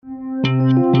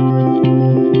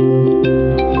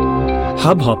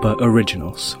Hubhopper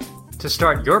Originals. To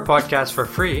start your podcast for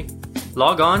free,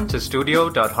 log on to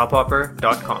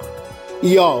studio.hubhopper.com.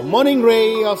 Your morning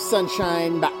ray of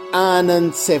sunshine by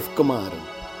Anand Sevkumaran.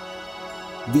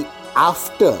 The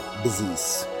after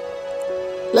disease.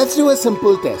 Let's do a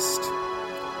simple test.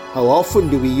 How often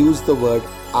do we use the word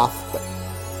after?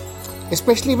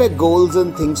 Especially where goals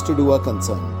and things to do are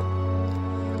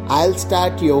concerned. I'll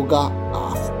start yoga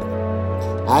after.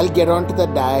 I'll get onto the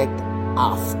diet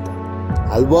after.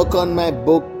 I'll work on my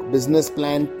book, business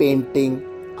plan, painting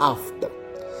after.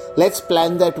 Let's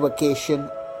plan that vacation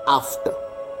after.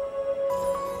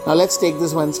 Now let's take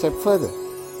this one step further.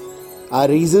 Our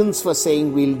reasons for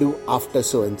saying we'll do after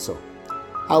so and so.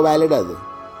 How valid are they?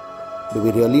 Do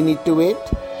we really need to wait?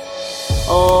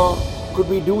 Or could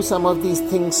we do some of these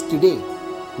things today,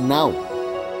 now?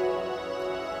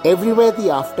 Everywhere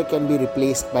the after can be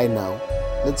replaced by now,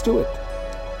 let's do it.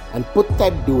 And put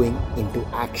that doing into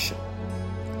action.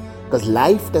 Because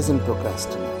life doesn't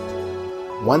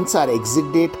procrastinate. Once our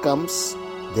exit date comes,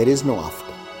 there is no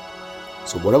after.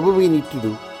 So whatever we need to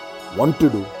do, want to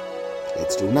do,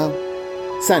 let's do now.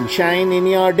 Sunshine in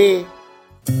your day.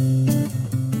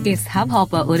 इस hub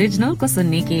hopper original को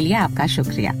सुनने के लिए आपका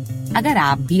शुक्रिया। अगर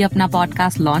आप भी अपना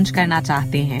पॉडकास्ट लॉन्च करना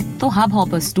चाहते हैं, तो हब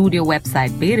हॉपर स्टूडियो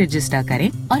वेबसाइट पे रजिस्टर करें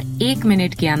और 1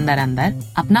 मिनट के अंदर अंदर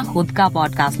अपना खुद का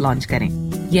पॉडकास्ट लॉन्च करें।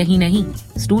 यही नहीं,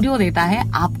 स्टूडियो देता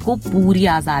है आपको पूरी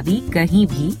आजादी कहीं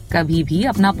भी कभी भी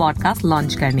अपना पॉडकास्ट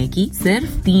लॉन्च करने की,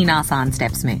 सिर्फ 3 आसान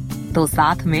स्टेप्स में। तो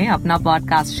साथ में अपना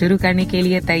पॉडकास्ट शुरू करने के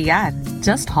लिए तैयार?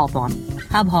 Just hop on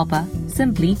hub hopper,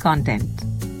 simply content.